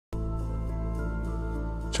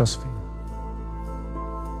Josephine.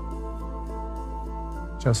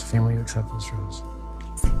 Josephine, will you accept this rose?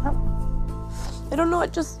 I don't know,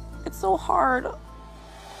 it's so hard.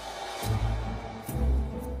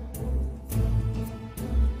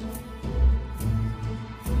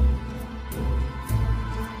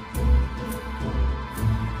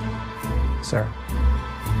 Sarah.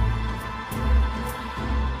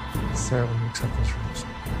 Sarah, will you accept this rose?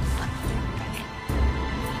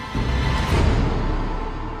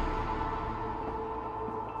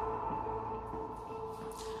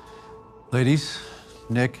 Ladies,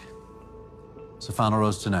 Nick, it's the final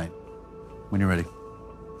rose tonight. When you're ready.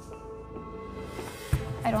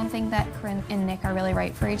 I don't think that Corinne and Nick are really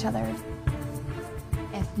right for each other.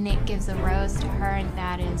 If Nick gives a rose to her,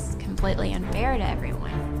 that is completely unfair to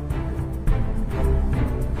everyone.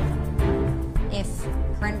 If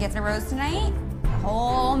Corinne gets a rose tonight, the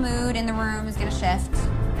whole mood in the room is gonna shift.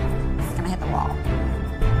 It's gonna hit the wall.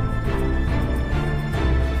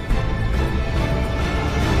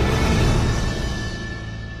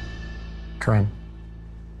 Corinne.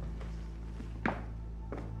 Oh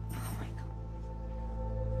my God.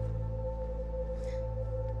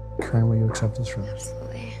 Corinne, will you accept this rose?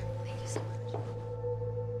 Absolutely. Thank you so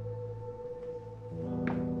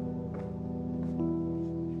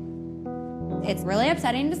much. It's really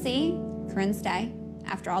upsetting to see Corinne stay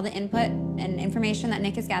after all the input and information that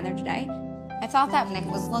Nick has gathered today. I thought that Nick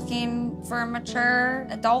was looking for a mature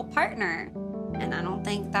adult partner, and I don't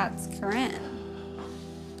think that's Corinne.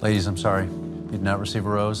 Ladies, I'm sorry. You did not receive a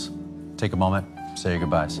rose. Take a moment, say your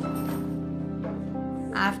goodbyes.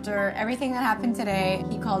 After everything that happened today,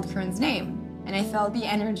 he called Corinne's name. And I felt the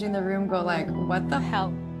energy in the room go like, what the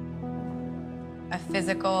hell? A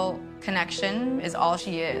physical connection is all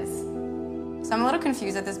she is. So I'm a little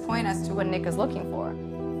confused at this point as to what Nick is looking for.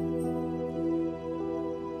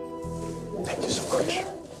 Thank you so much.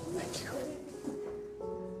 Thank you.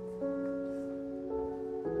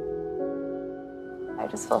 I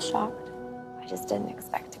just feel shocked. I just didn't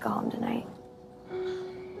expect to go home tonight.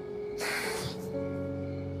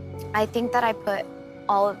 I think that I put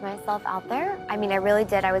all of myself out there. I mean, I really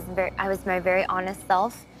did. I was my very honest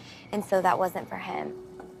self, and so that wasn't for him.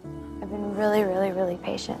 I've been really, really, really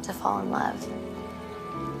patient to fall in love.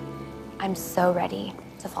 I'm so ready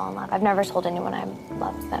to fall in love. I've never told anyone I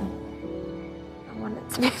loved them. I want it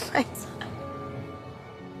to be my son.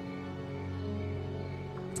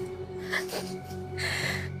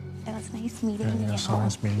 It was nice meeting you. Yeah, so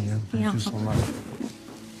nice meeting you. Thank you so much.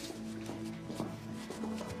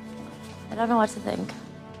 I don't know what to think.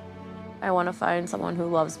 I want to find someone who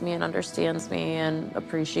loves me and understands me and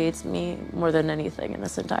appreciates me more than anything in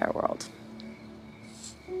this entire world.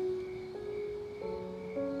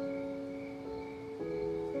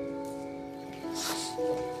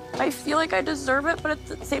 I feel like I deserve it, but at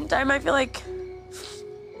the same time, I feel like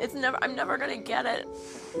I'm never gonna get it.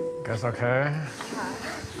 Guys okay?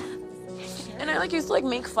 And I used to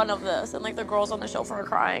make fun of this, and the girls on the show were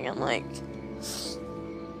crying, and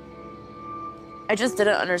I just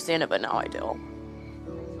didn't understand it, but now I do.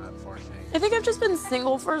 I think I've just been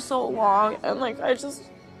single for so long, and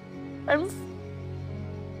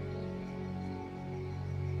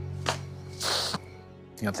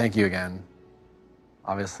Thank you again.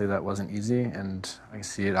 Obviously that wasn't easy, and I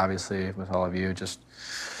see it obviously with all of you, just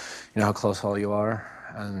how close all you are,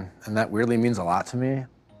 and that weirdly means a lot to me.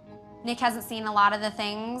 Nick hasn't seen a lot of the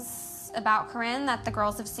things about Corinne that the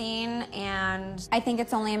girls have seen, and I think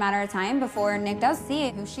it's only a matter of time before Nick does see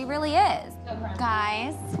who she really is.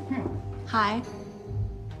 Guys, hi.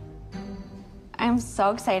 I'm so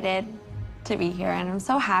excited to be here, and I'm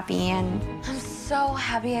so happy, and I'm so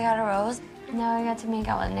happy I got a rose. Now I got to make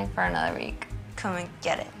out with Nick for another week. Come and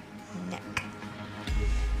get it, Nick.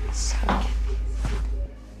 So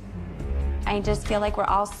I just feel like we're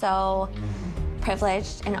all so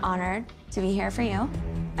privileged and honored to be here for you.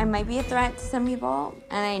 I might be a threat to some people,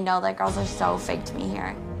 and I know that girls are so fake to me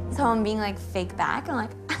here. So I'm being fake back, and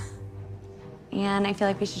and I feel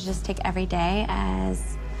like we should just take every day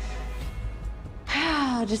as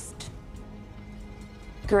just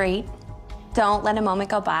great. Don't let a moment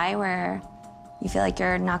go by where you feel like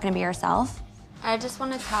you're not gonna be yourself. I just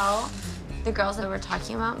want to tell the girls that were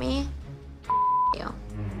talking about me, you.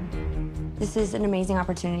 This is an amazing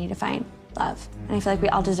opportunity to find love, and I feel like we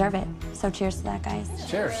all deserve it. So cheers to that, guys.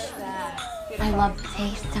 Cheers. I love the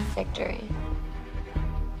taste of victory.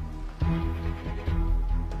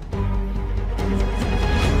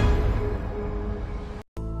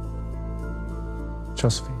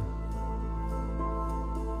 Josephine.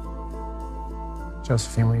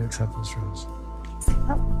 Josephine, will you accept this rose?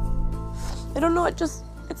 I don't know, it's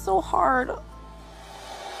so hard.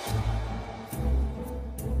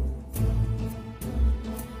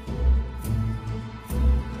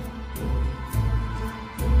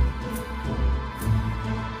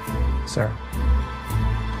 Sarah.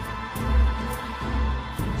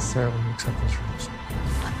 Sarah, will you accept this rose?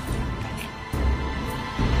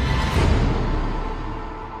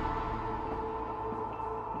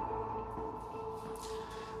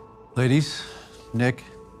 Ladies, Nick,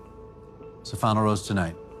 it's the final rose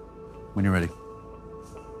tonight. When you're ready.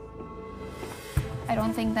 I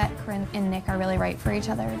don't think that Corinne and Nick are really right for each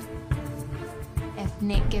other. If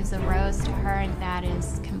Nick gives a rose to her, that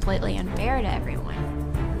is completely unfair to everyone.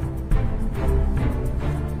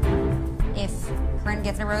 If Corinne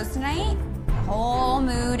gets a rose tonight, the whole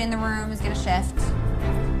mood in the room is gonna shift.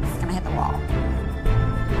 It's gonna hit the wall.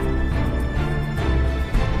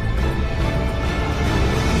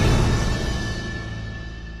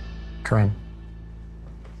 Corinne.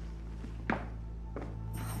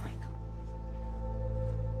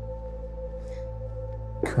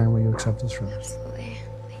 Corinne, will you accept this rose? Absolutely.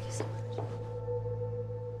 Thank you so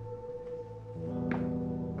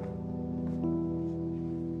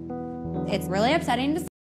much. It's really upsetting to